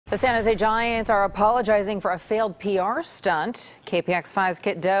The San Jose Giants are apologizing for a failed PR stunt. KPIX 5's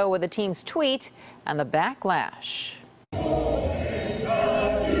Kiet Do with the team's tweet and the backlash.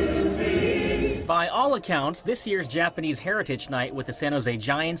 By all accounts, this year's Japanese Heritage Night with the San Jose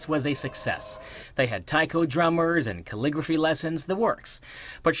Giants was a success. They had taiko drummers and calligraphy lessons, the works.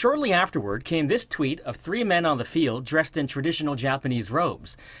 But shortly afterward came this tweet of 3 men on the field dressed in traditional Japanese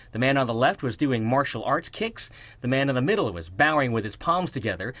robes. The man on the left was doing martial arts kicks, the man in the middle was bowing with his palms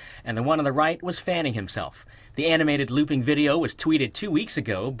together, and the one on the right was fanning himself. The animated looping video was tweeted 2 weeks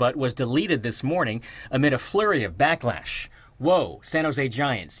ago, but was deleted this morning amid a flurry of backlash. Whoa, San Jose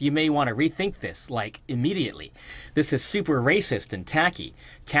Giants, you may want to rethink this, like, immediately. This is super racist and tacky.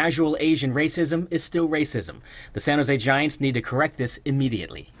 Casual Asian racism is still racism. The San Jose Giants need to correct this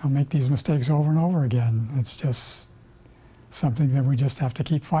immediately. I'll make these mistakes over and over again. It's just something that we just have to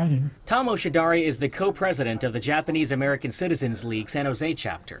keep fighting. Tom Oshidari is the co-president of the Japanese American Citizens League San Jose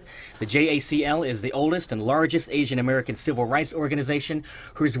chapter. The JACL is the oldest and largest Asian American civil rights organization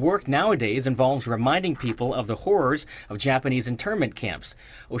whose work nowadays involves reminding people of the horrors of Japanese internment camps.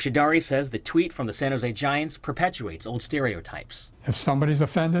 Oshidari says the tweet from the San Jose Giants perpetuates old stereotypes. If somebody's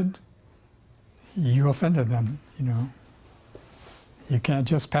offended, you offended them, you know. You can't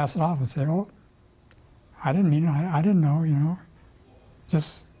just pass it off and say, oh, I didn't mean it. I didn't know, you know.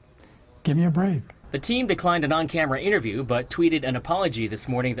 Just give me a break. The team declined an on-camera interview, but tweeted an apology this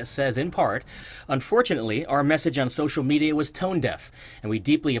morning that says, in part, unfortunately, our message on social media was tone-deaf, and we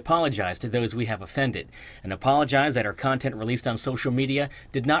deeply apologize to those we have offended, and apologize that our content released on social media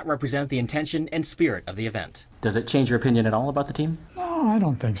did not represent the intention and spirit of the event. Does it change your opinion at all about the team? No, I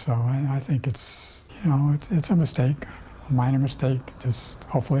don't think so. I think it's, you know, it's a mistake, a minor mistake. Just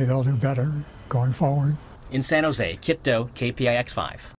hopefully they'll do better going forward. In San Jose, Kiet Do, KPIX 5.